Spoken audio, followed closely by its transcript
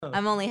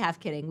I'm only half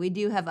kidding. We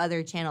do have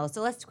other channels.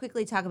 So let's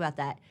quickly talk about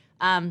that.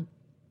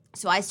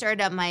 So I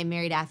started up my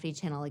Mary Daphne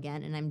channel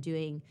again, and I'm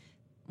doing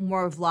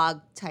more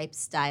vlog type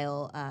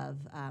style of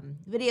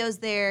videos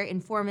there,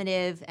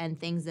 informative and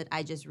things that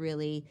I just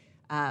really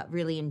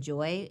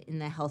enjoy in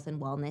the health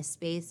and wellness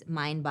space,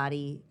 mind,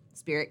 body,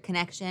 spirit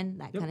connection,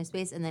 that kind of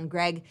space. And then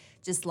Greg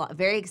just,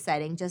 very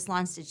exciting, just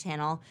launched a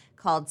channel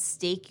called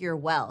Stake Your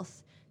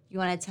Wealth. You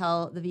want to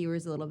tell the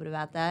viewers a little bit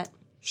about that?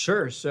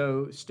 Sure.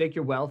 So Stake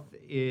Your Wealth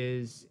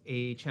is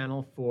a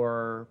channel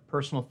for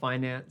personal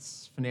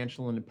finance,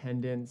 financial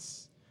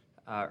independence,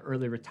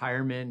 early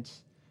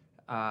retirement,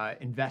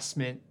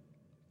 investment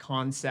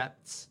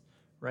concepts,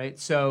 right?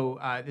 So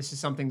this is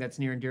something that's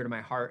near and dear to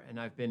my heart, and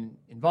I've been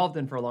involved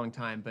in for a long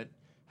time, but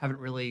haven't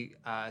really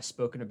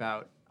spoken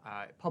about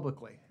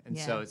publicly. And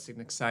so it's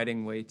an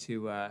exciting way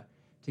to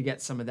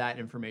get some of that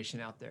information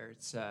out there.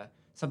 It's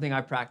something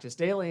I practice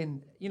daily,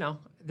 and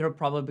there'll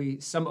probably be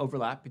some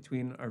overlap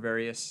between our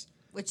various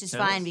which is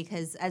channels. fine,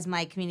 because as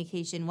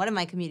one of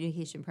my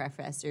communication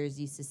professors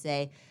used to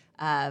say,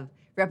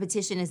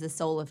 repetition is the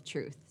soul of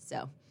truth.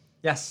 So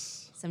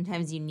yes,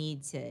 sometimes you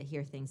need to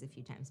hear things a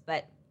few times.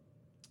 But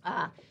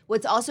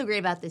what's also great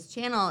about this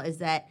channel is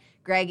that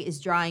Greg is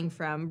drawing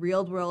from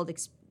real world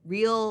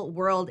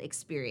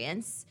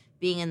experience,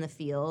 being in the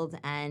field,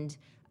 and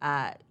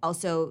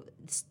also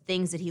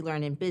things that he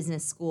learned in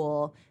business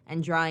school,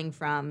 and drawing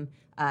from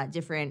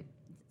different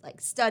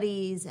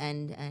studies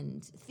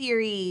and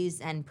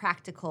theories and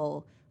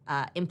practical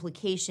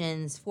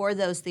implications for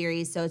those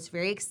theories. So it's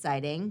very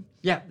exciting.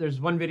 Yeah, there's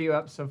one video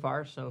up so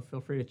far, so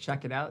feel free to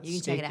check it out. You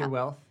can check it out. Stake Your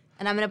Wealth.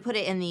 And I'm going to put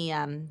it in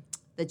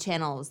the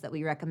channels that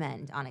we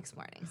recommend Onyx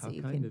Morning. How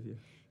kind of you.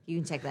 You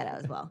can check that out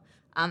as well.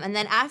 And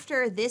then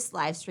after this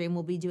live stream,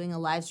 we'll be doing a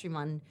live stream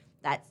on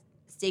that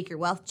Stake Your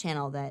Wealth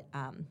channel that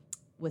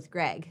with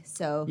Greg.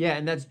 So yeah,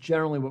 and that's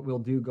generally what we'll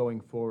do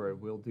going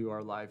forward. We'll do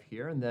our live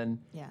here, and then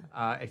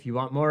if you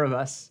want more of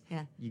us,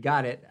 you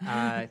got it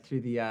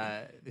through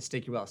the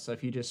Stake Your Wealth. So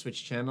if you just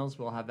switch channels,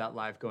 we'll have that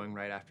live going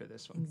right after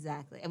this one.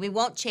 Exactly, and we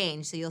won't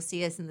change, so you'll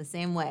see us in the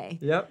same way.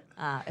 Yep.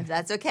 If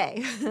that's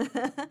okay.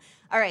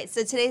 All right.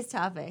 So today's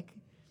topic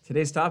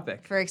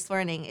for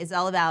Exploring is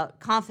all about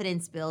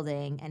confidence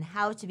building and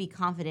how to be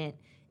confident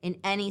in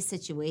any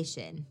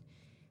situation,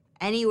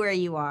 anywhere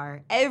you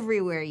are,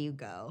 everywhere you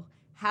go.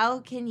 How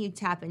can you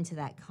tap into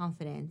that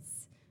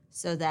confidence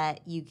so that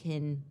you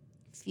can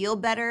feel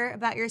better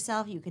about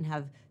yourself, you can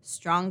have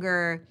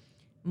stronger,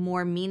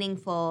 more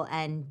meaningful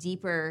and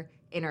deeper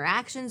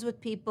interactions with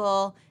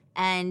people,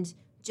 and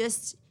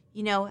just,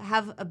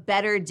 have a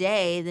better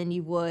day than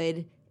you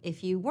would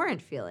if you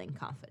weren't feeling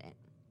confident?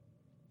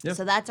 Yep.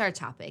 So that's our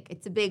topic.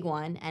 It's a big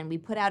one, and we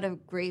put out a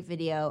great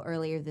video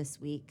earlier this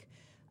week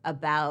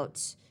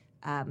about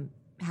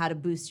how to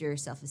boost your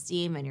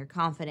self-esteem and your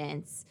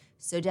confidence.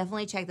 So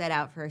definitely check that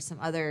out for some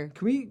other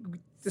Can we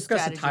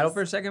discuss the title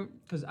for a second?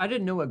 Because I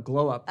didn't know what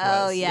glow up was.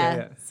 Oh,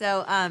 yeah.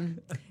 So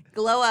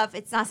glow up,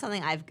 it's not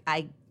something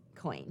I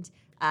coined.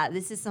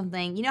 This is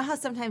something, you know how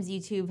sometimes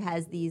YouTube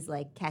has these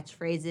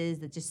catchphrases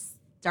that just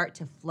start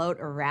to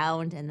float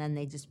around and then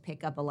they just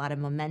pick up a lot of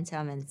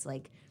momentum, and it's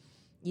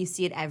you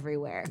see it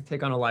everywhere.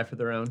 Take on a life of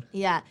their own.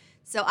 Yeah.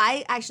 So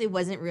I actually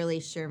wasn't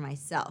really sure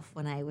myself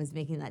when I was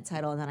making that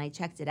title, and then I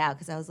checked it out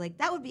because I was like,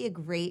 that would be a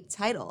great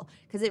title,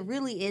 because it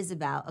really is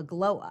about a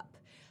glow up.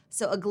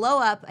 So a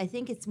glow up, I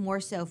think it's more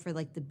so for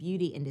the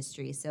beauty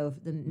industry, so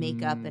the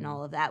makeup and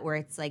all of that, where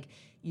it's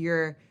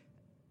you're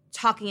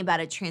talking about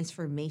a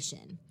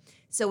transformation.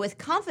 So with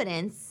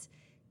confidence,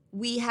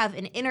 we have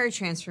an inner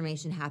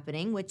transformation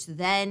happening, which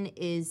then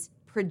is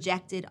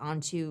projected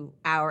onto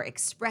our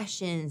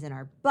expressions and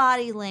our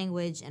body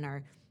language and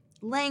our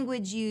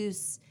language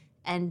use,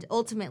 and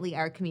ultimately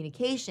our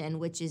communication,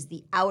 which is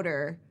the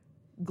outer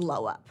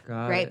glow up,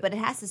 right? But it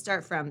has to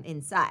start from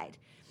inside.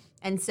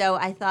 And so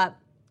I thought,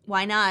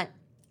 why not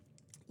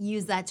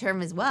use that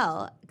term as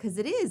well? Because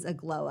it is a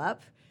glow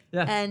up,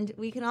 and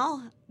we can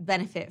all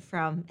benefit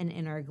from an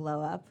inner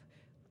glow up,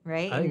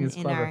 right? I think it's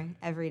clever. Our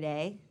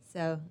everyday.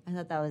 So I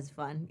thought that was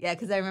fun. Yeah,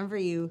 because I remember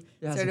you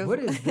sort of. What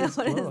is this?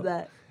 What is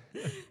that?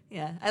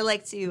 Yeah, I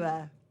like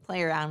to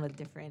play around with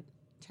different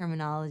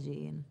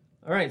terminology. And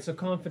all right, so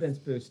confidence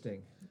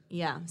boosting.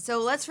 Yeah, so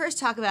let's first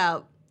talk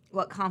about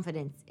what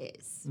confidence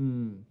is.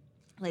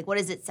 What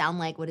does it sound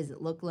like? What does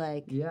it look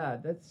like? Yeah,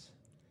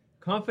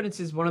 confidence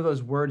is one of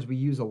those words we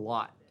use a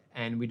lot,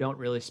 and we don't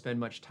really spend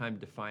much time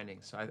defining.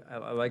 So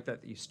I like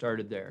that you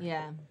started there.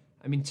 Yeah.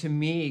 I mean, to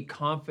me,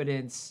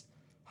 confidence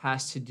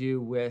has to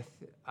do with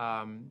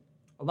a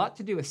lot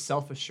to do with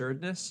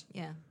self-assuredness.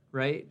 Yeah.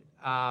 Right?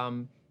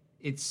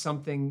 It's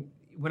something,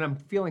 when I'm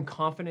feeling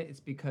confident, it's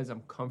because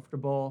I'm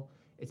comfortable.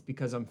 It's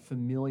because I'm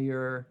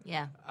familiar.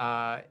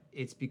 Yeah.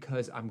 It's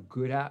because I'm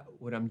good at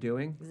what I'm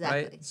doing.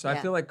 Exactly. Right? So I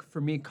feel like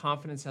for me,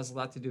 confidence has a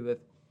lot to do with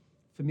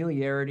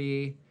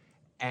familiarity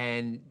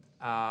and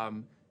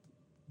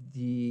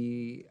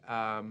the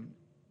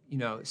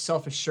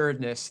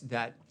self-assuredness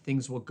that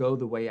things will go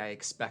the way I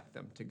expect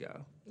them to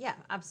go. Yeah,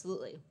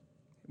 absolutely.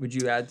 Would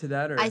you add to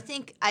that? Or? I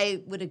think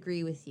I would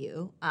agree with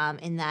you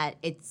in that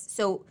it's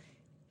so,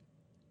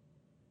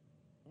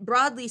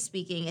 broadly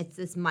speaking, it's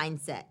this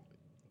mindset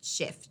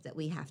shift that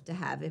we have to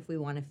have if we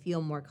want to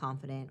feel more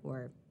confident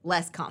or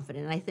less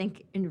confident. And I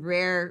think in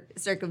rare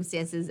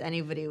circumstances,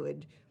 nobody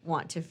would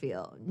want to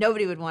feel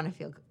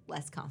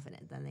less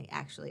confident than they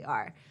actually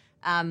are.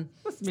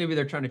 Maybe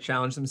they're trying to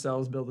challenge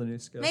themselves, build a new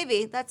skill.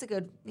 Maybe that's a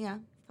good,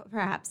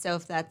 perhaps. So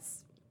if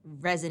that's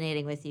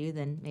resonating with you,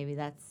 then maybe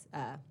that's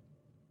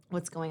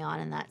what's going on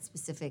in that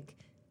specific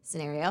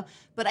scenario.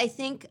 But I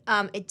think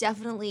it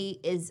definitely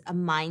is a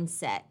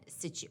mindset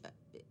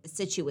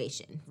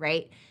situation,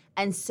 right?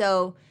 And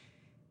so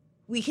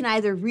we can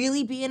either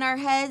really be in our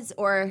heads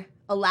or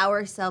allow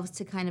ourselves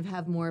to kind of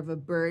have more of a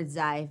bird's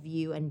eye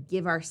view and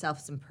give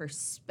ourselves some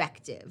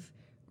perspective,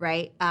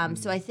 right?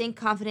 So I think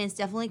confidence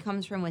definitely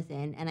comes from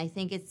within, and I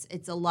think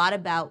it's a lot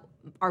about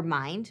our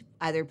mind,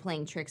 either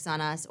playing tricks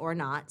on us or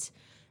not,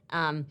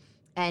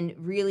 and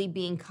really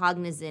being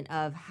cognizant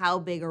of how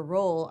big a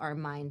role our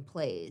mind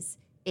plays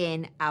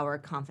in our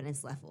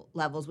confidence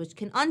levels, which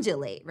can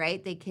undulate,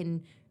 right? They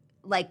can,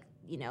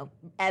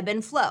 ebb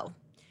and flow.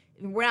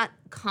 We're not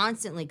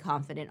constantly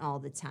confident all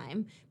the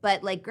time,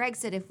 but like Greg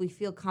said, if we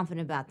feel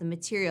confident about the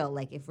material,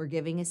 like if we're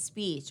giving a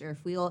speech, or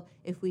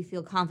if we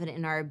feel confident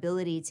in our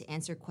ability to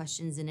answer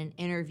questions in an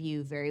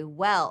interview very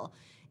well,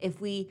 if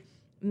we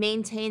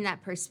maintain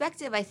that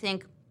perspective, I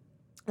think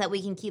that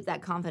we can keep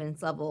that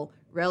confidence level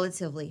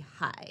relatively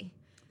high.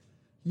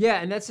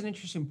 Yeah, and that's an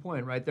interesting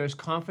point, right? There's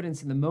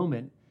confidence in the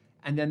moment,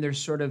 and then there's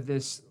sort of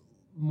this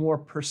more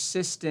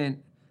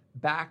persistent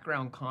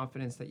background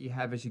confidence that you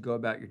have as you go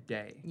about your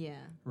day. Yeah.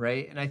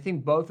 Right? And I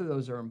think both of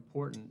those are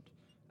important.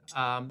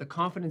 The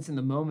confidence in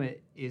the moment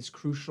is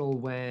crucial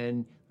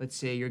when, let's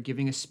say, you're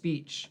giving a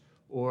speech,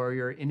 or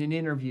you're in an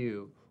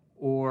interview,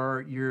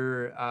 or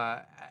you're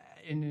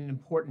in an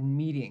important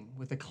meeting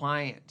with a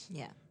client.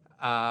 Yeah.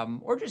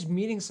 Or just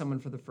meeting someone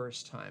for the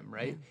first time,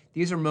 right? Yeah.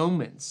 These are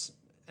moments,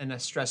 and I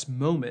stress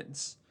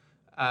moments,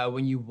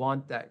 when you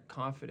want that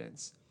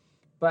confidence.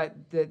 But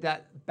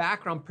that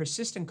background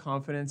persistent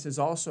confidence is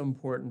also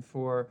important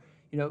for,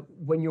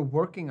 when you're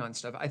working on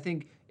stuff. I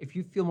think if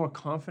you feel more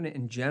confident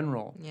in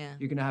general,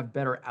 you're going to have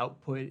better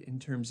output in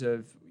terms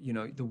of,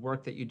 the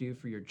work that you do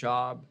for your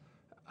job.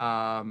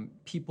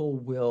 People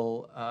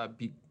will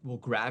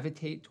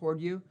gravitate toward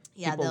you.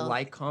 Yeah, people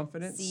like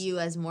confidence. See you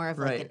as more of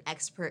like an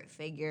expert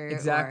figure,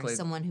 or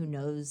someone who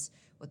knows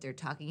what they're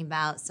talking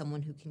about,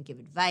 someone who can give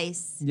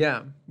advice.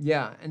 Yeah.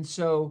 And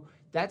so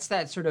that's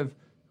that sort of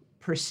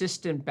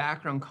persistent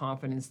background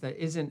confidence that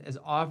isn't as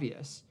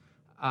obvious,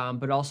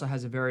 but also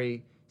has a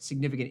very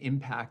significant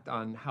impact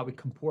on how we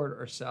comport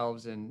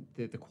ourselves and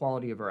the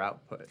quality of our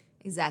output.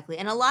 Exactly.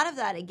 And a lot of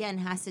that, again,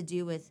 has to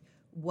do with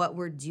what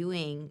we're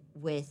doing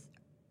with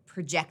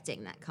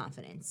projecting that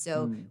confidence.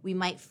 So we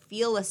might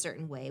feel a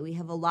certain way. We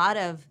have a lot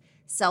of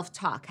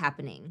self-talk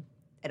happening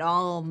at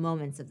all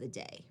moments of the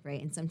day, right?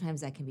 And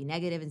sometimes that can be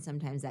negative and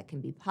sometimes that can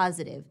be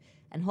positive.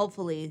 And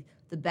hopefully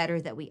the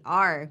better that we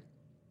are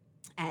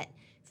at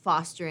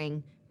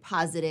fostering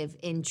positive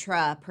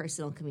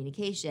intra-personal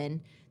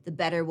communication, the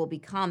better we'll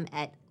become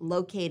at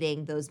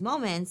locating those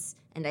moments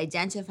and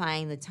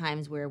identifying the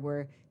times where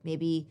we're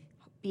maybe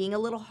being a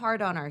little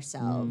hard on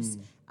ourselves,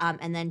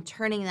 and then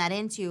turning that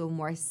into a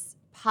more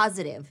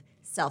positive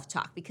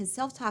self-talk, because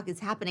self-talk is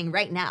happening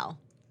right now.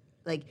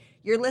 Like,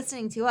 you're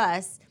listening to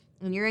us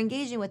and you're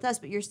engaging with us,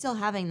 but you're still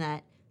having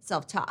that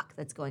self-talk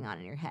that's going on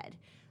in your head,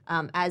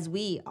 as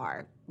we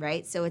are,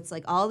 right? So it's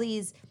like all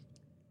these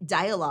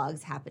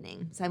dialogues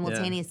happening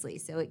simultaneously.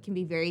 So it can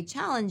be very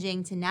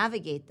challenging to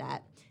navigate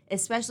that,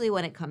 especially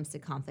when it comes to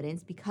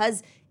confidence,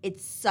 because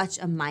it's such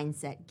a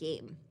mindset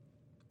game.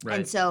 Right.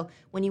 And so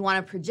when you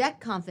want to project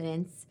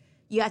confidence,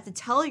 you have to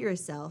tell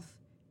yourself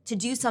to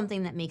do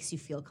something that makes you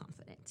feel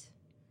confident.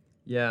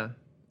 Yeah.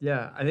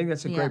 I think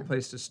that's a great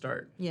place to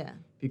start. Yeah.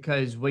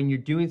 Because when you're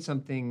doing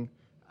something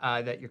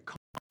that you're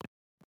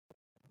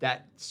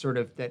that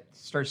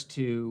starts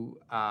to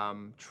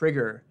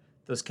trigger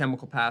those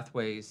chemical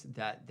pathways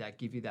that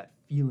give you that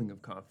feeling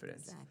of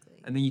confidence.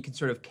 Exactly. And then you can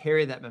sort of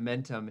carry that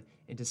momentum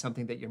into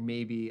something that you're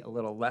maybe a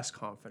little less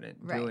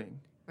confident doing.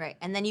 Right.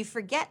 And then you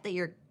forget that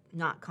you're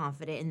not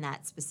confident in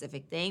that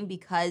specific thing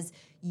because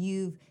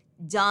you've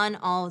done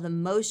all the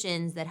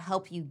motions that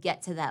help you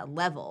get to that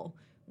level,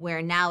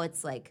 where now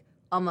it's like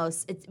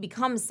almost, it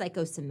becomes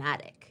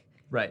psychosomatic.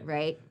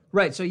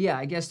 Right. So yeah,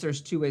 I guess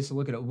there's two ways to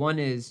look at it. One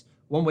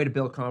way to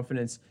build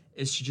confidence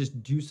is to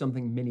just do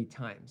something many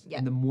times. Yeah.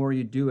 And the more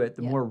you do it,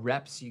 the more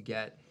reps you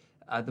get,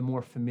 the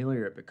more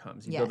familiar it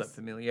becomes. You build up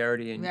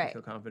familiarity and you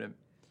feel confident.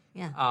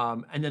 Yeah.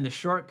 And then the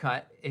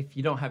shortcut, if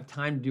you don't have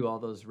time to do all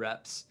those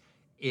reps,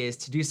 is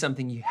to do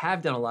something you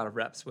have done a lot of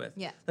reps with.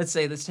 Yeah. Let's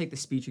take the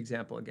speech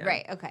example again.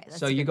 Right. Okay.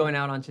 So you're going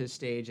out onto the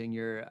stage and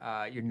you're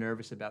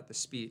nervous about the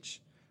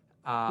speech.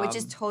 Which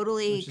is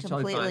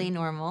completely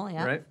normal.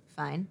 Yeah. Right.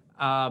 Fine.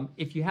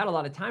 If you had a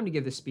lot of time to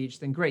give the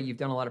speech, then great. You've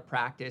done a lot of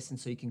practice, and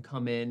so you can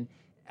come in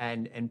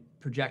and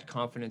project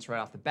confidence right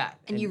off the bat.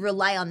 And you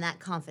rely on that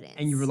confidence.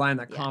 And you rely on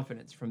that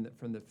confidence from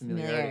the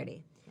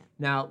familiarity.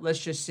 Now, let's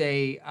just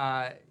say,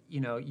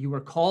 you were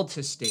called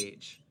to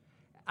stage,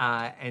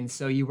 and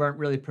so you weren't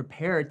really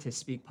prepared to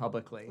speak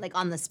publicly. Like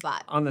on the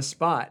spot. On the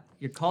spot,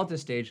 you're called to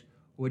stage.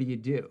 What do you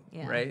do?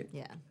 Yeah, right?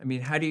 yeah. I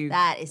mean, how do you?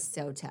 That is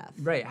so tough.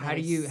 Right. That How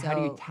do is you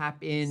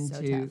tap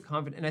into tough.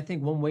 confidence? And I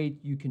think one way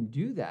you can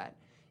do that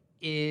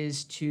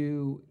is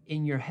to,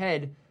 in your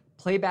head,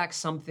 play back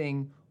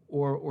something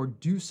or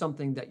do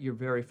something that you're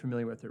very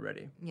familiar with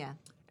already. Yeah.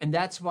 And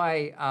that's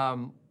why,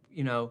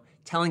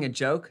 telling a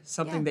joke,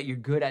 something Yeah. that you're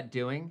good at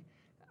doing,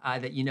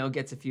 that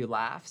gets a few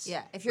laughs.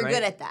 Yeah, if you're right?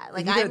 good at that.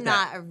 Like, If you're good I'm at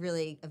not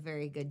that. a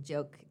very good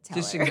joke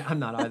teller. I'm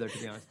not either, to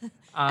be honest.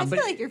 I but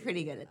feel like you're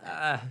pretty good at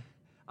that.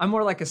 I'm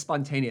more like a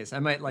spontaneous. I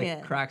might Yeah.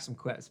 crack some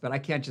quips, but I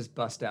can't just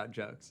bust out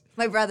jokes.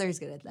 My brother's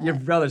good at that. Your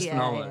brother's Yeah,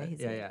 phenomenal. yeah, at it. he's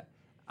Yeah, good.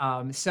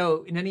 yeah.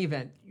 So in any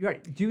event, you're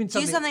right. Doing Do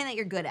something. something that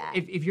you're good at.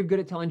 If you're good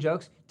at telling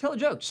jokes, tell a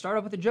joke. Start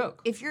off with a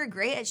joke. If you're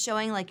great at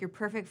showing like your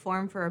perfect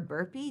form for a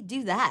burpee,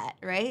 do that,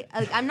 right?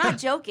 Like, I'm not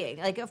joking.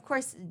 Like, of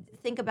course,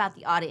 think about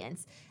the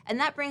audience. And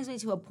that brings me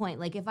to a point.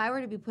 Like, if I were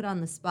to be put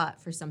on the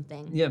spot for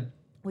something, Yeah.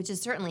 which has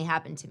certainly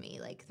happened to me,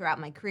 like throughout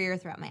my career,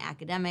 throughout my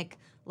academic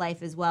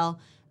life as well.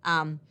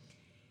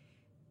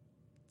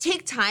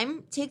 Take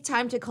time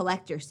to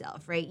collect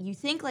yourself, right? You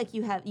think that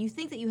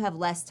you have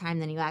less time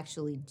than you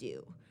actually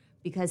do,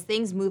 because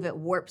things move at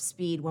warp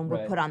speed when we're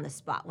Right. put on the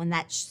spot, when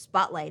that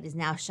spotlight is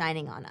now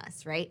shining on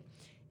us, right?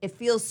 It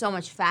feels so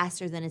much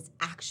faster than it's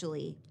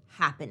actually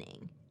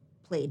happening,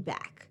 played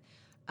back.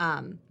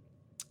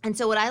 And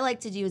so what I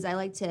like to do is I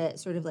like to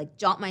sort of like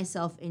jaunt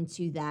myself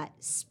into that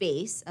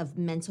space of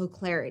mental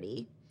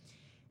clarity.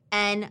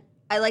 And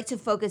I like to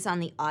focus on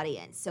the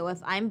audience. So if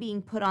I'm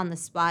being put on the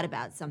spot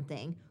about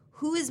something,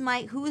 who is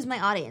my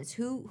audience?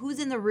 Who's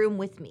in the room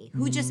with me?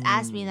 Who just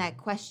asked me that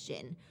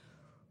question?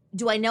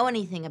 Do I know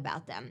anything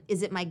about them?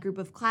 Is it my group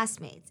of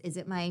classmates? Is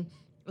it my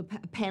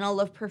panel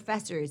of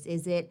professors?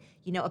 Is it,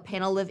 a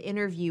panel of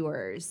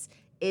interviewers?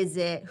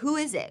 Who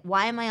is it?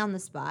 Why am I on the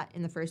spot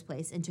in the first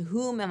place? And to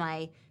whom am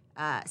I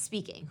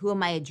speaking? Who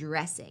am I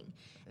addressing?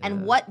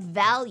 And what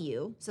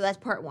value, so that's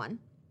part one,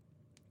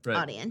 Right.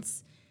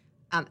 audience,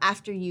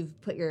 after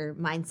you've put your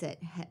mindset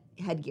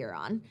headgear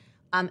on.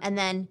 And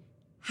then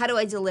how do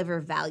I deliver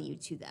value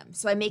to them?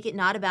 So I make it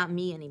not about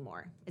me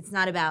anymore. It's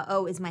not about,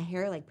 oh, is my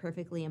hair like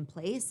perfectly in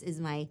place?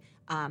 Is my,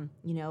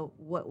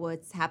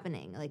 what's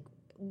happening? Like,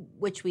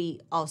 which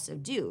we also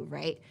do,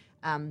 right?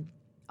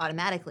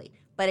 Automatically.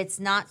 But it's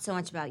not so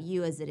much about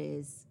you as it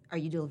is, are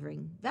you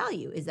delivering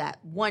value? Is that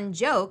one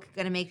joke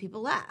going to make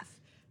people laugh?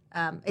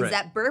 Is Right.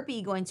 that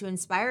burpee going to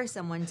inspire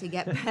someone to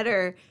get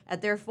better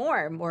at their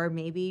form, or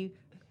maybe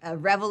a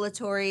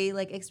revelatory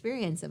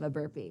experience of a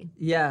burpee?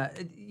 Yeah,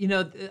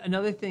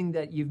 another thing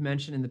that you've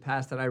mentioned in the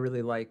past that I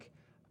really like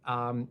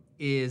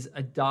is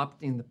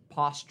adopting the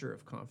posture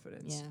of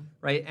confidence. Yeah.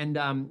 Right. And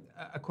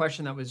a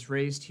question that was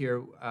raised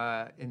here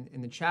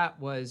in the chat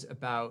was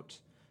about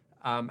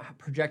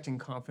projecting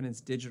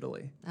confidence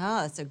digitally.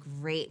 Oh, that's a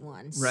great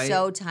one. Right.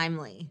 So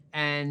timely.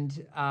 And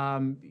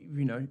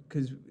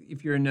because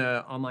if you're in an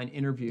online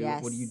interview,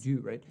 Yes. what do you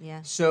do, right?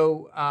 Yeah.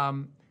 So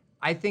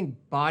I think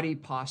body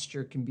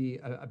posture can be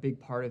a big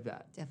part of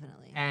that.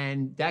 Definitely.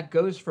 And that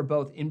goes for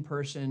both in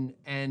person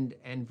and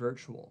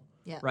virtual.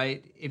 Yeah.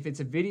 Right. If it's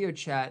a video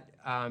chat,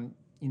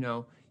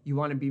 you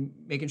want to be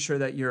making sure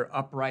that you're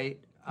upright,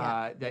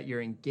 Yeah. that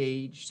you're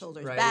engaged,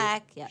 Shoulders right?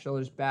 back, yeah.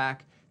 Shoulders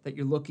back. That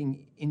you're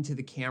looking into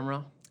the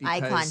camera.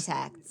 Eye because-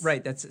 contact.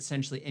 Right. That's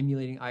essentially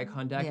emulating eye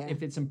contact. Yeah.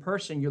 If it's in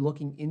person, you're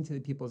looking into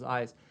the people's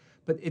eyes.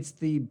 But it's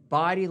the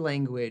body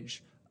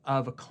language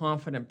of a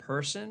confident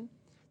person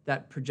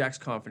that projects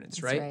confidence,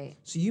 That's right? right.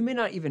 So you may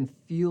not even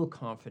feel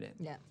confident.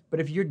 Yeah. But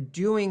if you're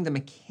doing the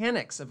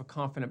mechanics of a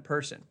confident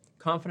person,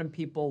 confident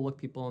people look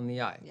people in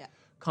the eye. Yeah.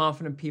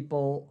 Confident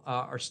people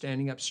are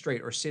standing up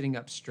straight or sitting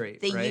up straight.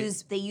 They right?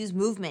 use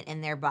movement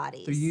in their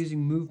bodies. They're using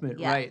movement,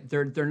 Yeah. right?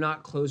 They're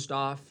not closed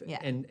off Yeah.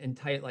 and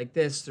tight like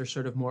this. They're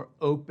sort of more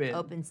open.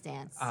 Open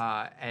stance.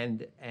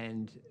 And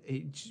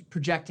it's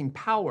projecting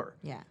power.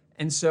 Yeah.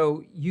 And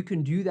so you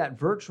can do that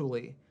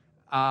virtually,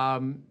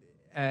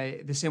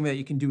 the same way that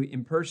you can do it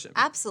in person.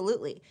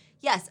 Absolutely.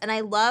 Yes. And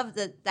I love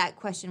that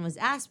question was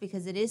asked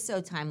because it is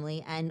so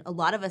timely. And a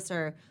lot of us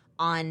are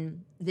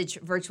on the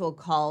virtual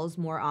calls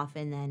more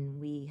often than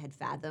we had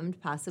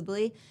fathomed,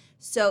 possibly.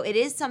 So it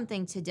is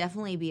something to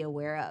definitely be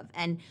aware of.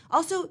 And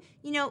also,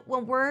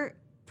 when we're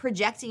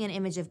projecting an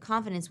image of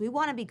confidence, we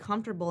want to be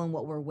comfortable in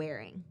what we're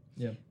wearing.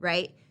 Yeah.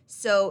 Right?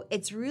 So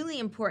it's really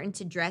important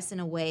to dress in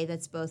a way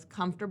that's both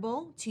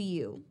comfortable to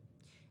you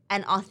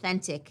and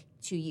authentic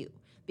to you.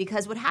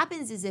 Because what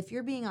happens is if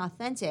you're being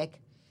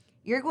authentic,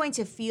 you're going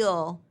to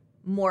feel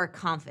more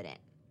confident.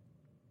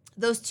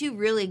 Those two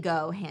really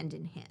go hand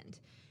in hand.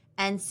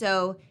 And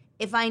so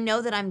if I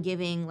know that I'm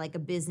giving like a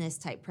business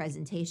type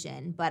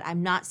presentation, but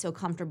I'm not so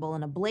comfortable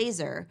in a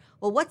blazer,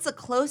 well, what's the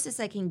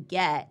closest I can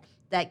get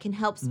that can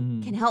help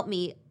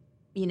me,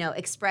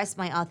 express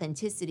my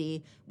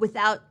authenticity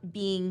without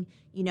being,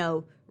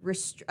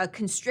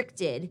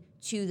 constricted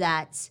to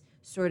that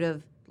sort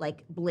of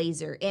like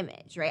blazer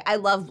image, right? I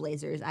love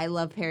blazers. I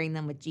love pairing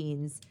them with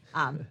jeans,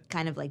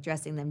 kind of like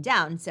dressing them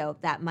down. So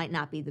that might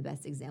not be the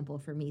best example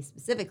for me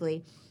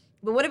specifically.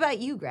 But what about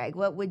you, Greg?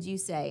 What would you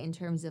say in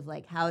terms of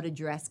like how to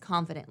dress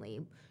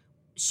confidently,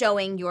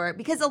 showing your,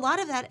 because a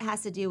lot of that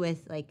has to do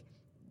with like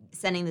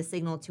sending the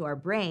signal to our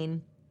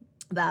brain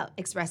about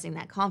expressing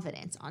that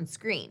confidence on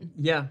screen.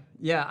 Yeah.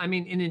 I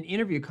mean, in an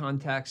interview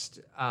context,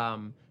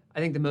 I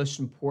think the most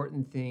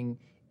important thing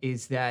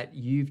is that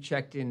you've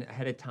checked in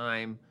ahead of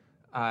time.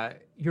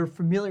 You're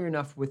familiar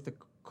enough with the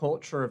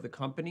culture of the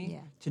company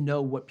to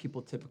know what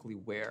people typically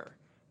wear.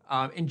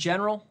 In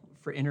general,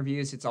 for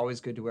interviews, it's always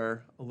good to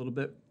wear a little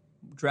bit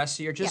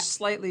dressy or just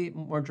slightly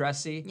more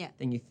dressy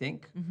than you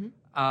think.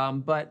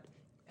 But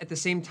at the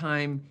same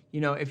time,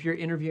 if you're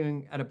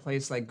interviewing at a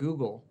place like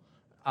Google,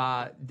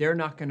 they're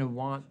not going to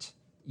want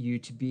you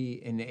to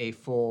be in a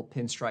full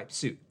pinstripe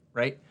suit,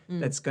 right?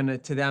 That's going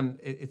to them,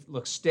 it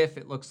looks stiff.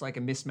 It looks like a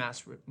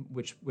mismatch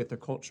with their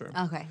culture.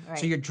 Okay, right.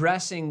 So you're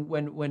dressing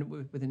when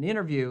with an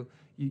interview,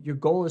 your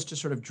goal is to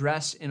sort of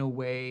dress in a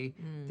way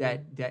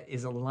that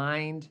is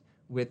aligned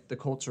with the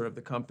culture of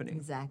the company.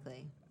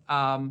 Exactly.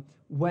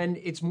 When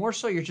it's more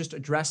so you're just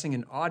addressing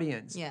an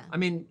audience. Yeah. I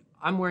mean,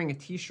 I'm wearing a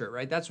t-shirt,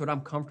 right? That's what I'm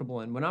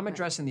comfortable in. When I'm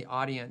addressing the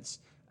audience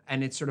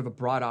and it's sort of a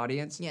broad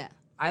audience,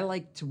 I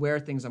like to wear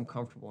things I'm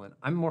comfortable in.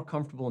 I'm more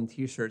comfortable in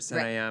t-shirts than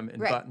I am in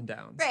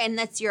button-downs. Right, and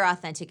that's your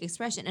authentic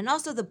expression. And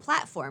also the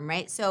platform,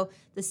 right? So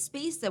the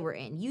space that we're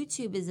in,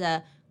 YouTube is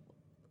a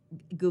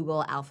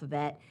Google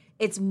Alphabet.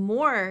 It's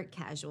more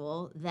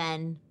casual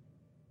than,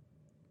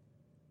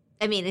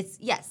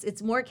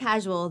 it's more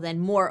casual than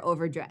more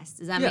overdressed.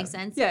 Does that make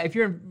sense? Yeah, if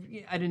you're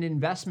at an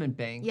investment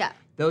bank,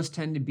 those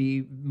tend to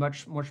be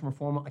much more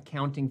formal.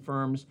 Accounting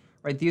firms,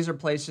 right? These are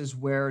places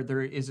where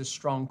there is a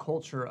strong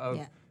culture of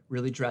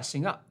really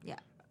dressing up.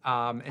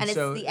 And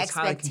so it's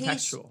highly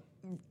contextual.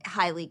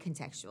 Highly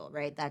contextual,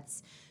 right?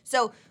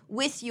 So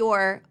with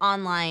your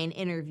online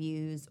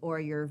interviews or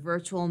your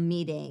virtual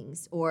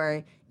meetings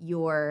or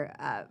your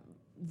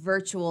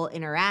virtual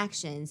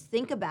interactions,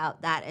 think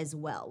about that as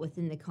well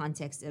within the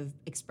context of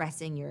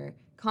expressing your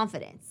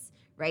confidence,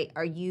 right?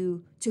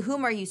 To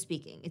whom are you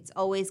speaking? It's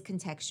always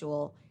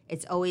contextual.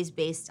 It's always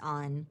based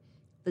on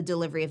the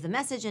delivery of the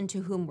message and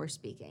to whom we're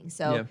speaking.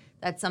 So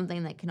that's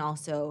something that can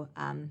also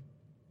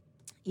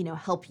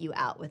help you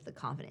out with the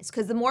confidence.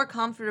 Because the more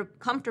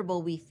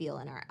comfortable we feel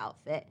in our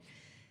outfit,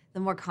 the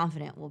more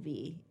confident we'll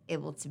be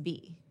able to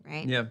be,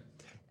 right? Yeah.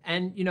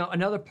 And,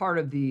 another part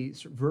of the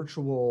sort of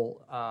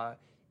virtual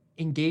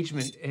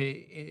engagement,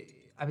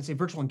 I would say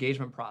virtual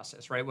engagement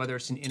process, right? Whether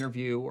it's an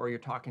interview or you're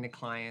talking to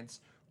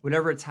clients,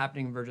 whatever it's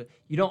happening in virtual,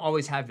 you don't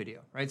always have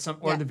video, right?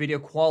 Or the video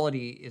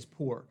quality is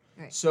poor.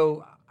 Right.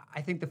 So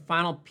I think the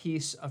final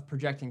piece of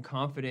projecting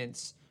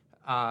confidence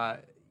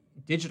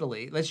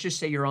digitally, let's just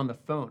say you're on the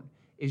phone,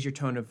 is your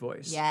tone of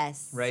voice.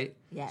 Yes. Right?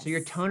 Yes. So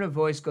your tone of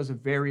voice goes a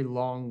very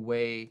long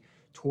way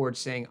towards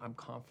saying, I'm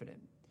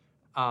confident.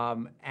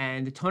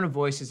 And the tone of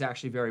voice is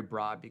actually very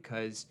broad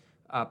because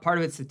part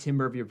of it's the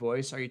timbre of your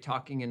voice. Are you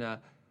talking in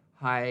a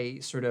high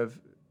sort of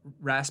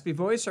raspy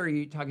voice, or are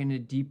you talking in a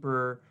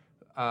deeper,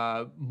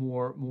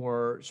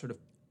 more sort of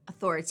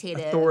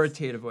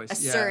authoritative voice?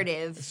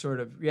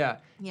 Assertive. Yeah.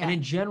 And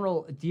in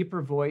general, a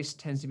deeper voice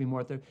tends to be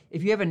more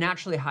if you have a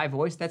naturally high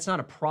voice, that's not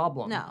a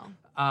problem. No.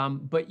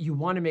 But you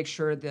want to make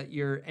sure that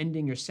you're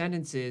ending your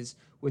sentences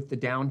with the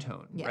down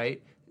tone,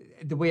 right?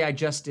 The way I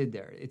just did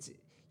there. It's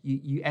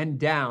you end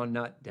down,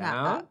 not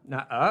down,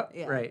 not up,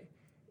 right?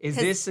 Is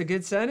this a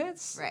good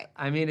sentence? Right.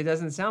 I mean, it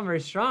doesn't sound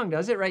very strong,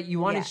 does it? Right? You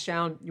want to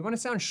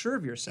sound sure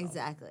of yourself.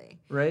 Exactly.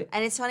 Right.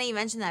 And it's funny you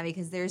mentioned that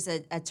because there's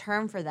a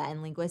term for that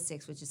in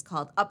linguistics, which is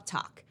called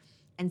uptalk.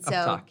 And so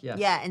uptalk, yes.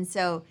 Yeah, and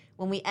so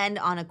when we end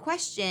on a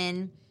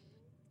question,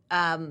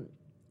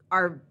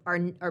 our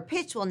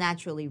pitch will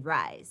naturally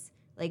rise.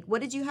 Like,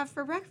 what did you have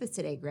for breakfast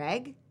today,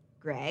 Greg?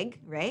 Greg,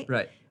 right?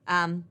 Right.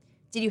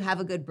 Did you have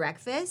a good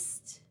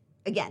breakfast?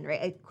 Again, right?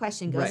 A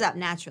question goes up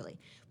naturally.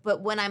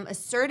 But when I'm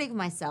asserting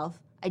myself,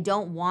 I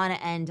don't want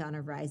to end on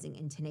a rising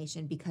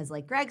intonation because,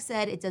 like Greg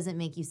said, it doesn't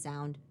make you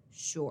sound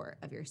sure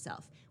of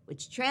yourself,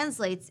 which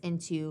translates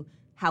into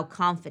how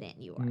confident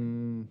you are,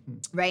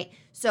 right?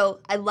 So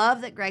I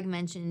love that Greg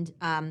mentioned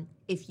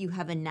if you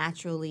have a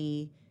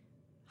naturally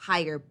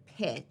higher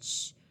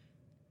pitch,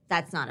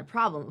 that's not a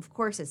problem. Of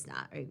course it's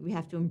not. Right? We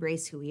have to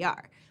embrace who we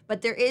are.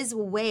 But there is a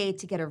way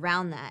to get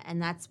around that,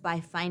 and that's by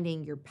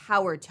finding your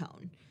power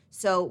tone.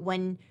 So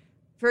when,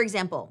 for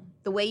example,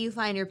 the way you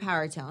find your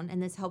power tone,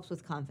 and this helps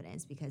with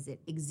confidence because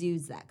it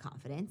exudes that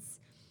confidence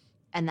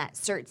and that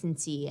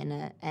certainty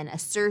and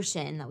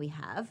assertion that we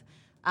have,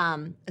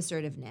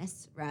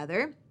 assertiveness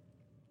rather,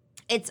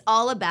 it's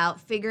all about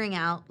figuring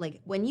out,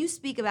 like, when you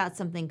speak about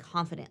something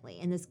confidently,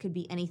 and this could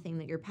be anything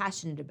that you're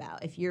passionate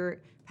about. If you're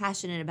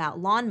passionate about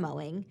lawn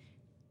mowing,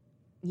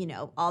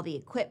 all the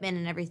equipment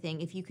and everything,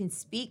 if you can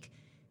speak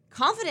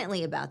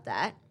confidently about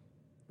that,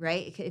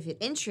 right, if it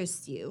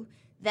interests you,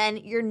 then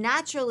you're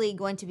naturally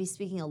going to be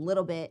speaking a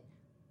little bit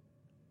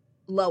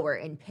lower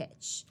in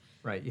pitch.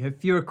 Right. You have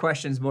fewer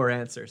questions, more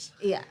answers.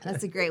 Yeah,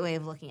 that's a great way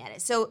of looking at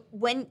it. So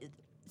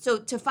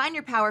to find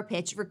your power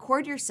pitch,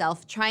 record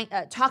yourself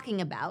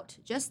talking about,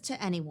 just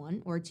to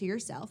anyone or to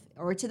yourself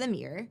or to the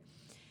mirror,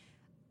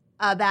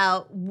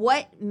 about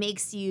what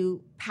makes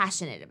you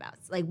passionate about.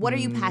 Like, what are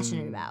you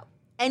passionate about?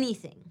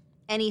 Anything,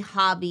 any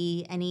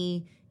hobby,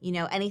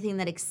 anything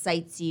that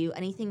excites you,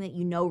 anything that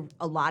you know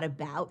a lot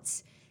about.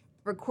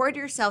 Record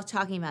yourself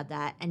talking about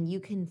that, and you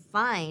can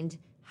find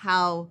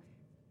how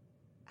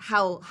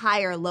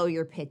high or low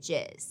your pitch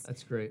is.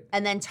 That's great.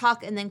 And then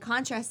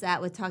contrast that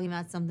with talking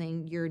about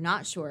something you're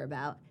not sure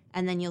about,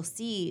 and then you'll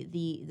see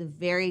the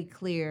very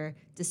clear,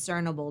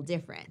 discernible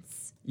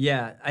difference.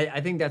 Yeah,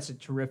 I think that's a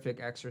terrific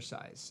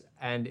exercise,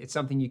 and it's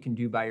something you can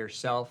do by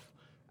yourself,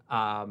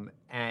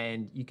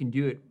 and you can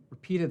do it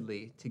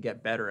repeatedly to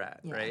get better at,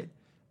 right?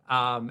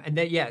 And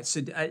then,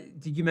 so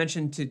did you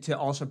mention to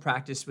also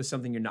practice with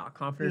something you're not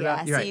confident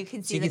about? Yeah, so you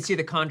can see you can see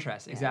the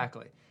contrast,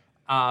 exactly.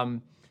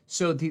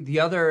 So the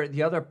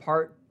other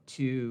part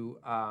to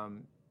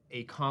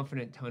a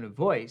confident tone of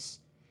voice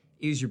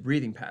is your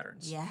breathing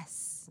patterns.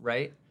 Yes.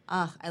 Right?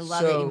 Oh, I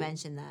love that you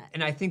mentioned that.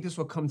 And I think this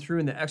will come through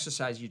in the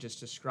exercise you just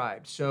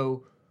described.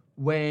 So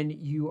when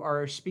you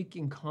are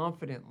speaking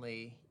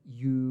confidently,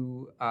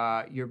 your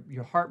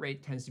heart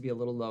rate tends to be a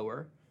little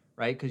lower,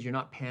 right? Because you're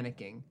not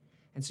panicking.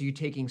 And so you're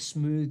taking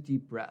smooth,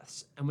 deep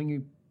breaths. And when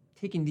you're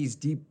taking these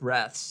deep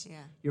breaths,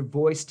 your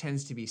voice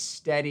tends to be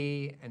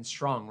steady and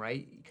strong,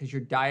 right? Because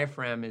your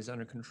diaphragm is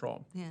under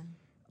control. Yeah.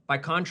 By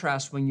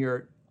contrast, when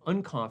you're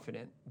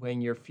unconfident, when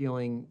you're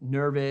feeling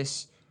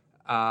nervous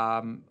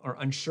or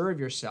unsure of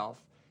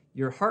yourself,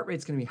 your heart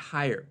rate's going to be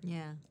higher.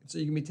 Yeah. So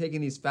you can be taking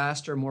these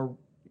faster, more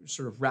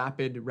sort of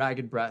rapid,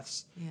 ragged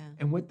breaths. Yeah.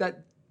 And what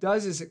that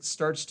does is it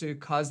starts to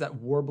cause that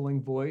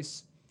warbling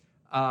voice.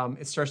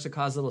 It starts to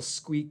cause little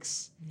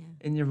squeaks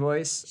in your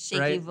voice, shaky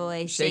right?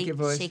 Voice, shaky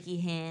voice, shaky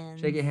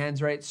hands, shaky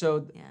hands, right?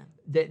 So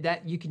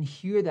that you can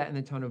hear that in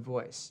the tone of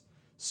voice.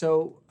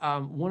 So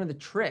one of the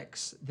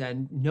tricks,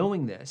 then,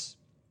 knowing this,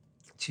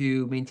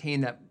 to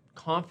maintain that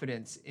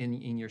confidence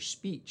in your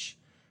speech,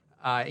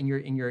 in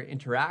your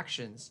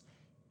interactions,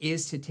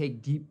 is to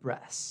take deep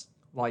breaths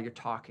while you're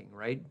talking,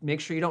 right? Make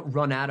sure you don't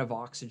run out of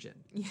oxygen,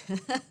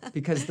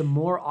 because the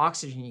more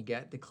oxygen you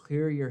get, the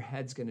clearer your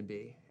head's going to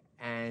be,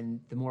 and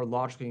the more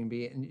logical you can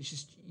be, and it's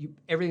just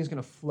everything's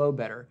going to flow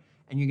better,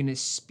 and you're going to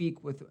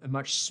speak with a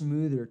much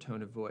smoother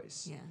tone of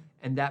voice. Yeah.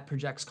 And that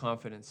projects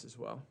confidence as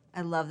well.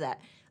 I love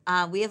that.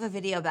 We have a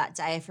video about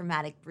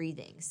diaphragmatic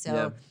breathing.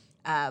 So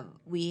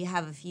we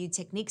have a few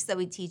techniques that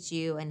we teach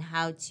you and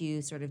how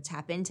to sort of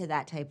tap into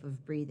that type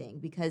of breathing,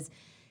 because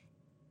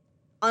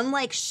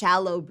unlike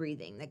shallow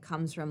breathing that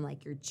comes from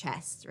like your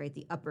chest, right,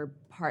 the upper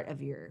part of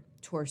your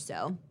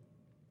torso,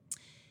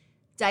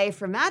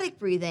 diaphragmatic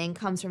breathing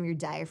comes from your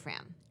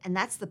diaphragm, and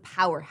that's the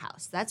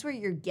powerhouse. That's where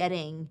you're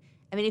getting,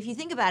 I mean, if you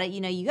think about it,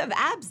 you have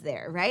abs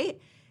there, right?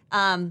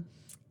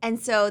 And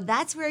so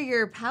that's where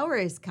your power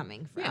is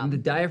coming from. Yeah, and the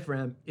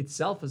diaphragm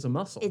itself is a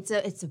muscle.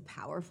 It's a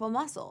powerful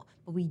muscle,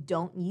 but we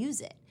don't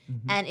use it.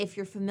 Mm-hmm. And if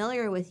you're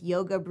familiar with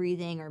yoga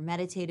breathing or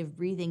meditative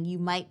breathing, you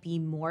might be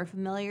more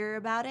familiar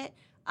about it,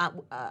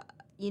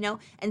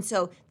 and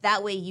so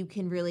that way you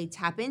can really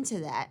tap into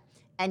that,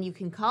 and you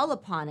can call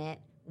upon it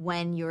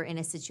when you're in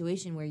a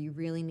situation where you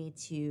really need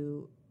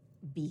to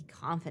be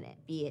confident,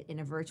 be it in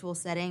a virtual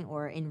setting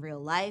or in real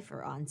life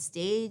or on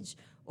stage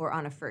or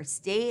on a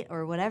first date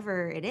or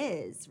whatever it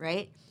is,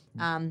 right?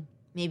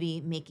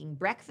 Maybe making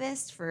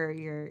breakfast for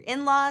your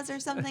in-laws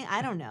or something,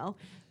 I don't know.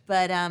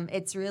 But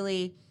it's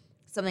really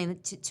something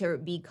to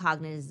be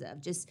cognizant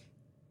of, just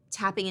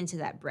tapping into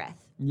that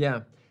breath.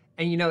 Yeah.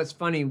 And it's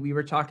funny, we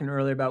were talking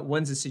earlier about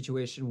when's a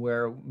situation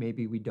where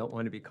maybe we don't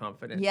want to be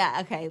confident. Yeah,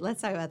 okay,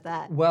 let's talk about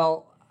that.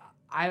 Well,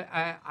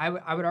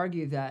 I would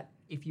argue that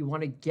if you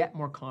want to get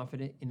more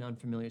confident in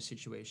unfamiliar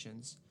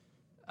situations,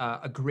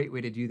 a great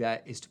way to do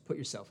that is to put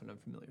yourself in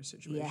unfamiliar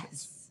situations.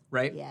 Yes.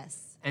 Right?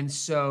 Yes. And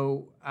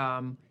so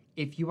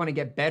if you want to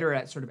get better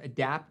at sort of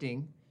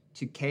adapting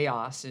to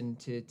chaos and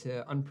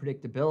to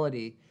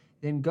unpredictability,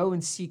 then go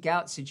and seek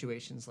out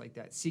situations like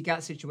that. Seek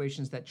out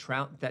situations that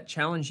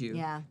challenge you,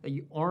 that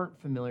you aren't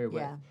familiar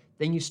with. Yeah.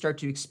 Then you start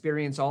to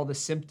experience all the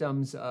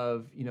symptoms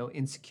of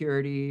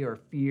insecurity or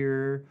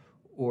fear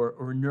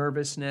or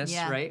nervousness,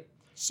 right?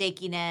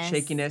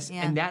 Shakiness.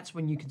 Yeah. And that's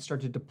when you can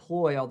start to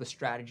deploy all the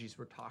strategies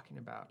we're talking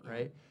about,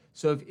 right?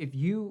 So if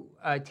you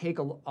take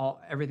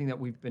everything that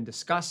we've been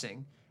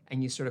discussing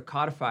and you sort of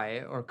codify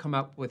it or come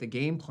up with a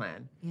game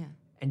plan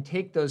and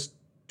take those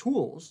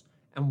tools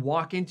and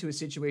walk into a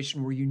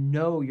situation where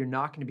you're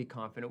not going to be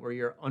confident, where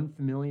you're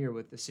unfamiliar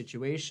with the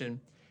situation,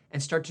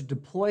 and start to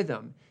deploy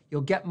them,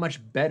 you'll get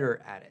much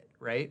better at it,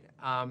 right?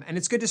 And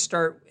it's good to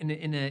start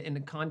in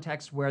a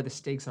context where the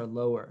stakes are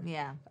lower.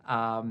 Yeah.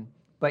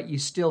 But you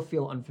still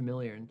feel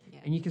unfamiliar.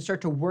 And you can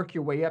start to work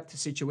your way up to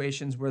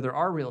situations where there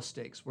are real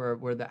stakes,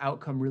 where the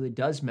outcome really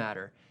does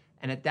matter.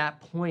 And at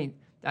that point,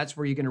 that's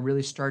where you're going to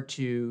really start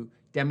to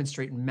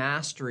demonstrate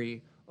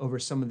mastery over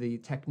some of the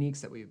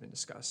techniques that we've been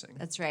discussing.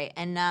 That's right.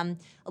 And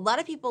a lot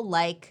of people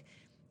like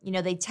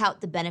they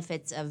tout the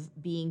benefits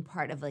of being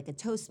part of like a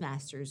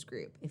Toastmasters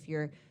group if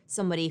you're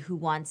somebody who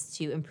wants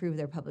to improve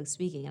their public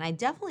speaking. And I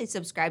definitely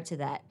subscribe to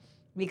that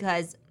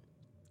because,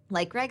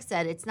 like Greg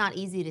said, it's not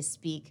easy to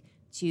speak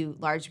to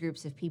large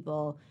groups of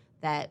people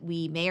that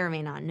we may or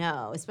may not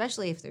know,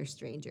 especially if they're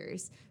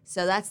strangers.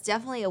 So that's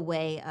definitely a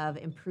way of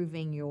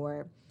improving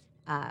your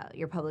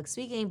public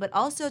speaking, but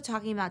also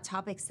talking about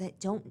topics that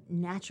don't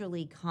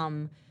naturally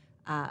come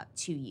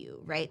to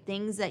you, right?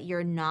 Things that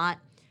you're not,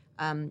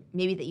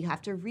 maybe that you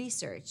have to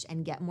research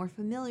and get more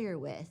familiar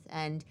with.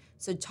 And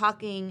so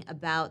talking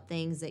about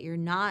things that you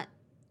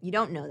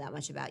don't know that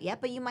much about yet,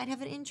 but you might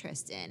have an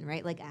interest in,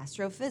 right? Like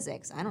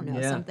astrophysics, I don't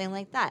know, something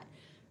like that.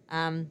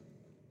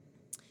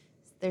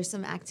 There's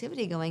some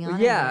activity going on.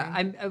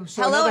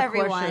 So hello,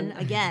 everyone,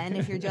 again,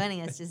 if you're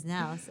joining us just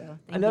now. So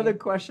another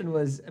question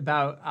was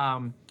about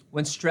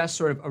when stress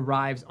sort of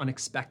arrives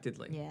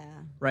unexpectedly. Yeah.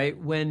 Right?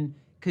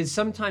 Because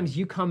sometimes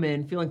you come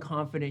in feeling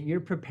confident, you're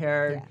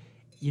prepared,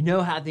 you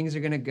know how things are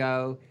going to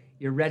go,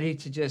 you're ready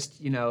to just,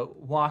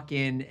 walk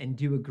in and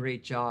do a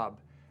great job.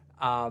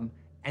 And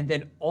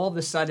then all of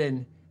a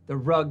sudden, the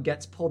rug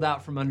gets pulled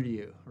out from under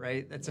you,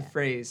 right? That's a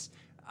phrase.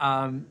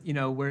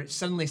 Where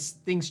suddenly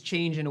things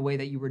change in a way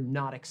that you were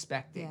not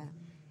expecting. Yeah.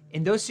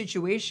 In those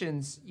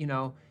situations,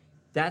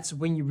 that's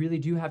when you really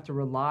do have to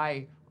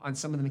rely on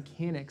some of the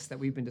mechanics that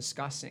we've been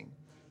discussing.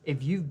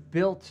 If you've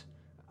built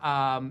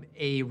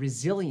a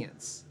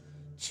resilience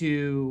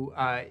to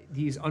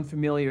these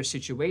unfamiliar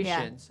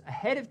situations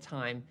ahead of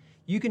time,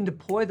 you can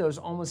deploy those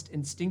almost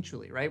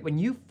instinctually, right? When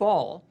you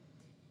fall,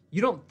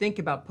 you don't think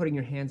about putting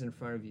your hands in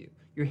front of you.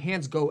 Your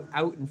hands go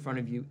out in front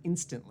of you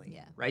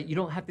instantly, right? You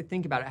don't have to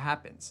think about it. It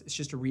happens. It's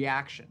just a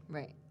reaction.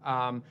 Right.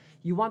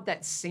 You want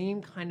that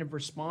same kind of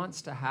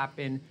response to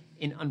happen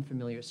in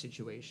unfamiliar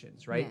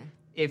situations, right?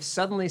 Yeah. If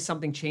suddenly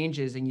something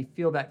changes and you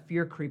feel that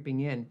fear creeping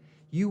in,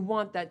 you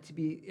want that to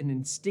be an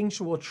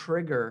instinctual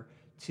trigger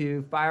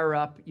to fire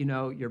up,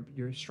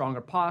 your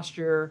stronger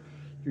posture,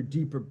 your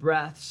deeper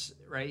breaths,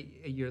 right?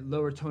 Your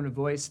lower tone of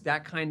voice,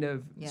 that kind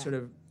of sort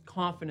of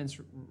confidence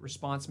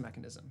response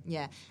mechanism.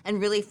 Yeah, and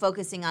really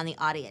focusing on the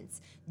audience.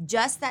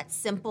 Just that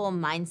simple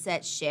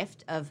mindset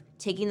shift of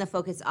taking the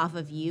focus off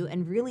of you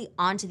and really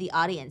onto the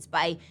audience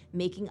by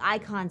making eye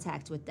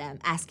contact with them,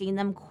 asking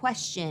them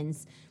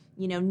questions,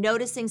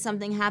 noticing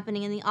something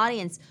happening in the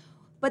audience.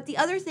 But the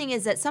other thing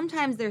is that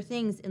sometimes there are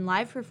things in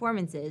live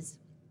performances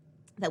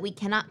that we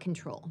cannot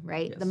control,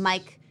 right? Yes. The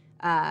mic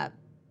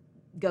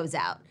goes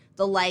out.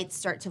 The lights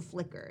start to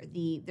flicker.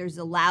 There's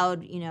a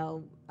loud,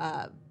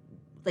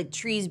 like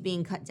trees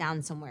being cut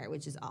down somewhere,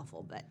 which is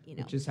awful, but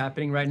which is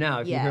happening right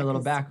now. If you hear a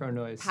little background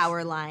noise,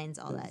 power lines,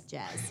 all that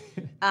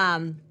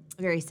jazz.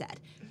 Very sad.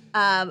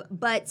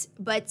 But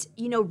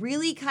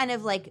really kind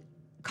of like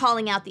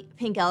calling out the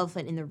pink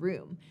elephant in the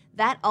room.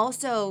 That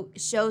also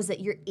shows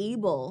that you're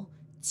able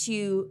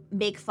to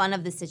make fun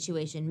of the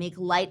situation, make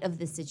light of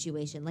the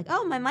situation. Like,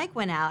 oh, my mic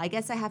went out. I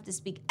guess I have to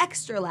speak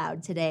extra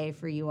loud today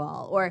for you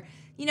all. Or,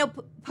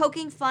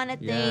 poking fun at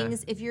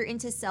things. If you're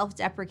into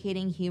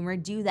self-deprecating humor,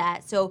 do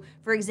that. So,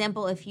 for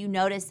example, if you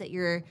notice that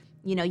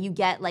you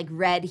get like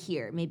red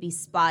here, maybe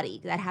spotty.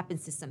 That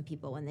happens to some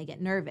people when they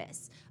get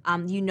nervous.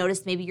 You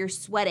notice maybe you're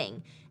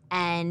sweating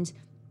and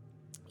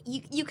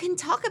you can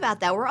talk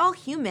about that. We're all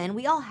human.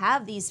 We all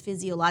have these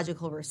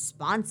physiological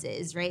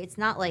responses, right? It's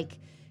not like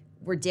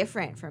we're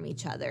different from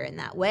each other in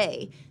that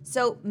way.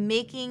 So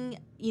making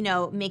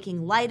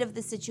light of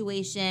the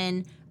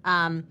situation,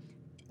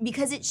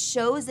 because it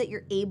shows that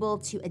you're able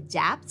to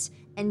adapt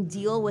and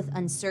deal with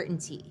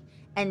uncertainty.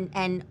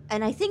 And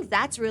I think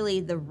that's really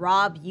the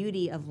raw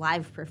beauty of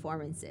live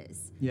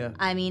performances. Yeah.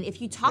 I mean,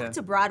 if you talk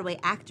to Broadway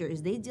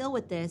actors, they deal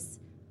with this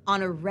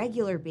on a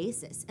regular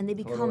basis, and they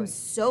become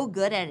so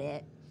good at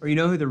it. Or you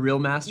know who the real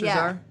masters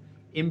are?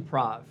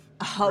 Improv.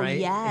 Oh, right?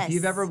 yes. If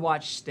you've ever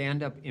watched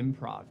stand-up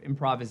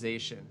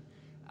improvisation,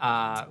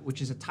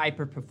 which is a type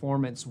of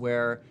performance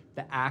where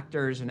the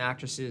actors and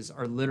actresses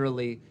are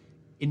literally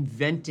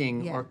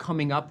inventing or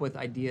coming up with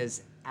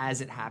ideas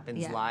as it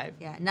happens live.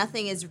 Yeah,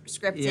 nothing is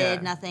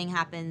scripted, nothing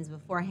happens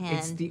beforehand.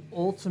 It's the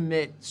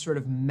ultimate sort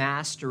of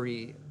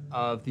mastery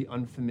of the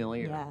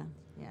unfamiliar.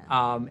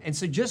 Yeah. And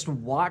so just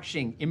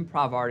watching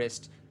improv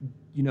artists,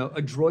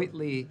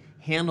 adroitly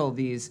handle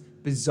these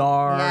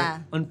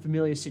bizarre,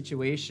 unfamiliar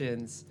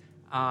situations,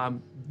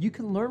 you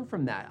can learn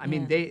from that. I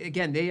mean,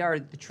 they are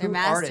the true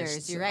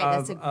artists. You're right.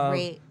 That's a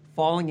great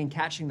falling and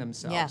catching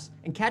themselves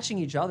and catching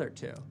each other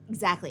too.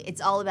 Exactly.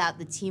 It's all about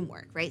the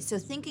teamwork, right? So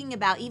thinking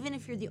about, even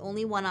if you're the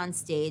only one on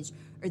stage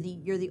or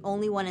you're the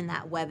only one in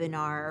that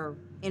webinar or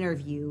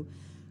interview,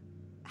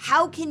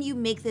 how can you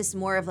make this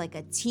more of like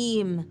a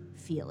team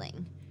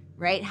feeling,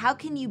 right? How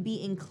can you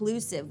be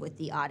inclusive with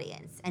the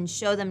audience and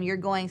show them you're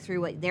going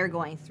through what they're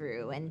going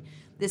through and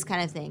this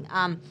kind of thing?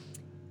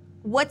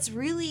 What's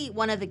really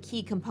one of the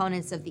key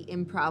components of the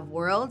improv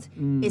world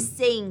is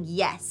saying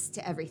yes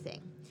to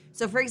everything.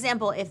 So for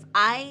example, if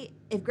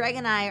Greg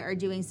and I are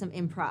doing some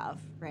improv,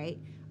 right?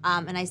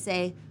 And I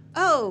say,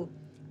 oh,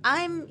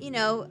 I'm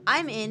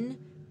in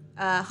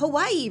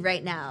Hawaii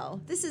right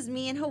now. This is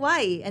me in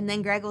Hawaii. And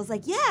then Greg was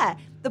like, yeah,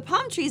 the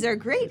palm trees are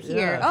great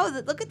here. Yeah.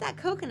 Oh, look at that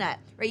coconut.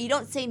 Right? You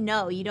don't say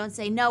no. You don't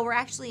say, no, we're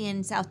actually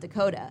in South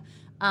Dakota.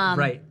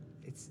 Right.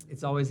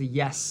 It's always a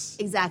yes.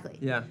 Exactly.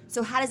 Yeah.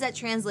 So how does that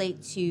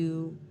translate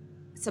to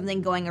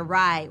something going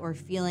awry or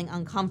feeling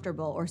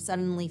uncomfortable or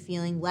suddenly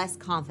feeling less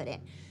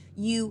confident?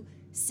 You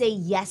say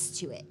yes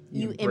to it.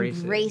 You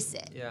embrace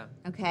it. Yeah.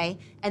 Okay?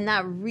 And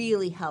that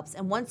really helps.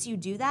 And once you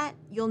do that,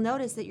 you'll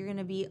notice that you're going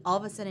to be all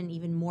of a sudden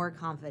even more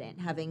confident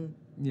having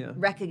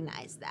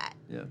recognized that.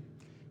 Yeah.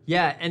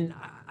 Yeah, and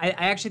I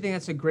actually think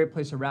that's a great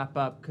place to wrap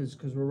up because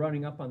we're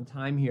running up on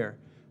time here.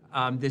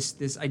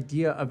 This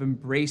idea of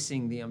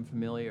embracing the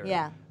unfamiliar.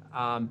 Yeah.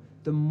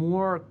 The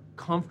more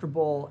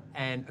comfortable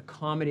and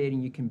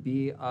accommodating you can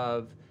be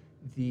of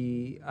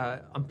the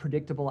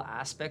unpredictable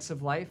aspects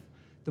of life,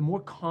 the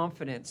more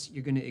confidence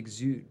you're going to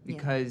exude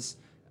because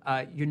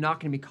you're not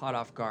going to be caught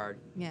off guard.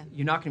 Yeah.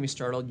 You're not going to be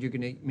startled. You're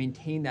going to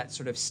maintain that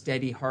sort of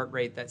steady heart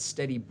rate, that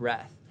steady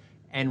breath,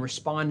 and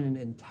respond in an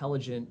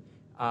intelligent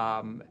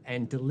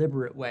and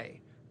deliberate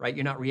way, right?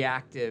 You're not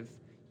reactive.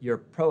 You're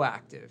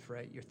proactive,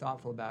 right? You're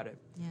thoughtful about it.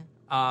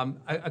 Yeah.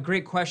 A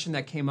great question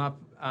that came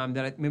up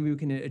that maybe we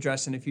can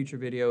address in a future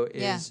video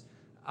is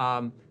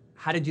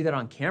how to do that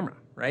on camera,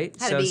 right?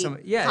 How to be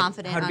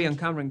confident. How to be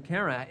confident on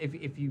camera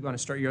if you want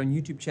to start your own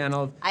YouTube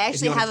channel. I actually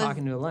if you want have to talk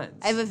into a lens.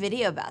 I have a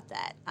video about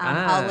that.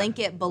 I'll link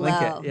it below.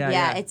 Link it.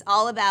 Yeah. It's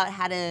all about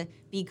how to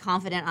be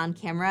confident on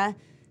camera,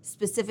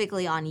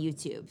 specifically on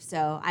YouTube.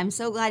 So I'm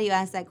so glad you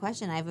asked that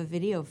question. I have a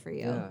video for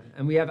you. Yeah,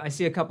 and I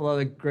see a couple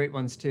other great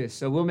ones too.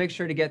 So we'll make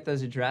sure to get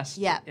those addressed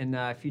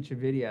in future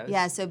videos.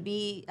 Yeah, so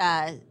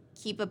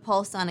keep a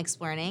pulse on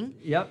Explearning.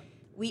 Yep.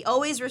 We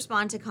always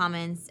respond to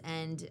comments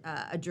and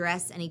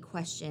address any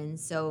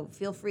questions, so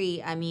feel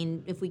free. I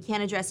mean, if we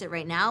can't address it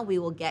right now, we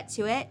will get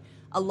to it.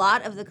 A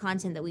lot of the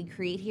content that we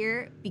create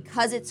here,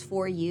 because it's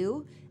for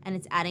you and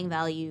it's adding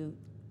value,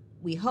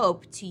 we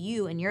hope, to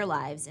you and your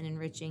lives and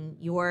enriching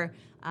your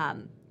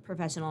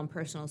professional and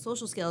personal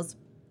social skills,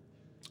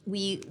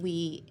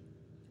 we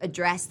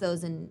address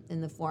those in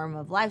the form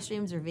of live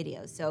streams or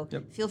videos. So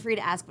feel free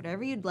to ask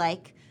whatever you'd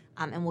like,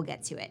 and we'll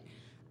get to it.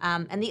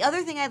 And the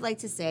other thing I'd like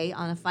to say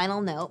on a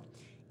final note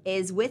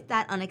is with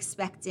that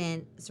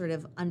unexpected sort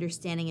of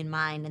understanding in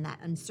mind and that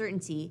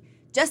uncertainty,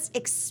 just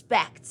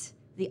expect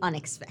the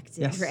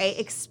unexpected, right?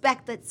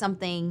 Expect that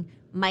something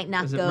might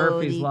not Is go. it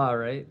Murphy's Law,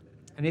 right?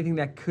 Anything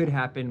that could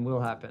happen will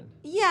happen.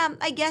 Yeah,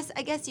 I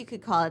guess you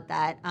could call it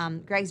that.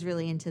 Greg's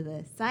really into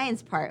the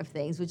science part of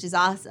things, which is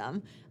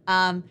awesome.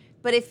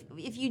 But if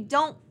you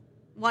don't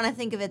want to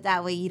think of it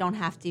that way, you don't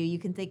have to. You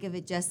can think of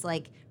it just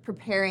like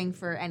preparing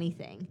for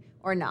anything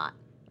or not,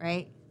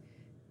 right?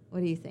 What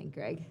do you think,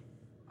 Greg?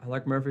 I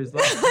like Murphy's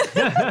Law.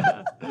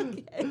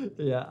 Okay.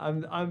 Yeah,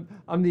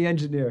 I'm the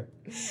engineer.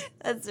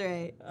 That's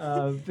right.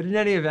 But in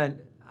any event,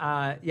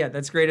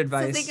 that's great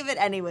advice. So think of it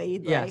any way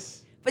you'd like.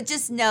 But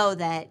just know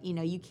that,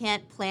 you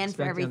can't plan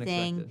for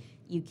everything.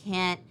 You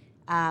can't,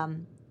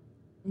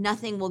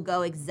 nothing will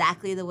go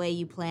exactly the way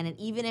you plan it.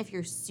 Even if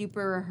you're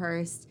super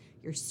rehearsed,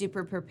 you're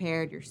super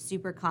prepared, you're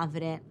super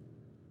confident,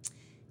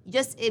 you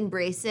just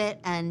embrace it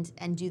and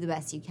do the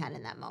best you can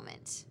in that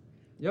moment.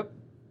 Yep.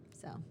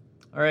 So.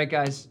 All right,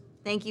 guys.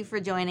 Thank you for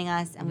joining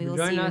us, and we will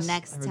see you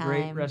next time. Have a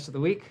great rest of the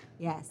week.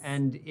 Yes.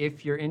 And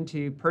if you're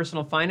into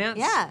personal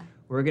finance,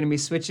 we're going to be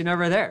switching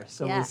over there.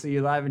 So we'll see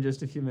you live in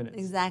just a few minutes.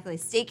 Exactly.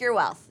 Stake your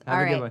wealth.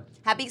 Have a good one.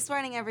 Happy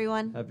exploring,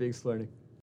 everyone. Happy exploring.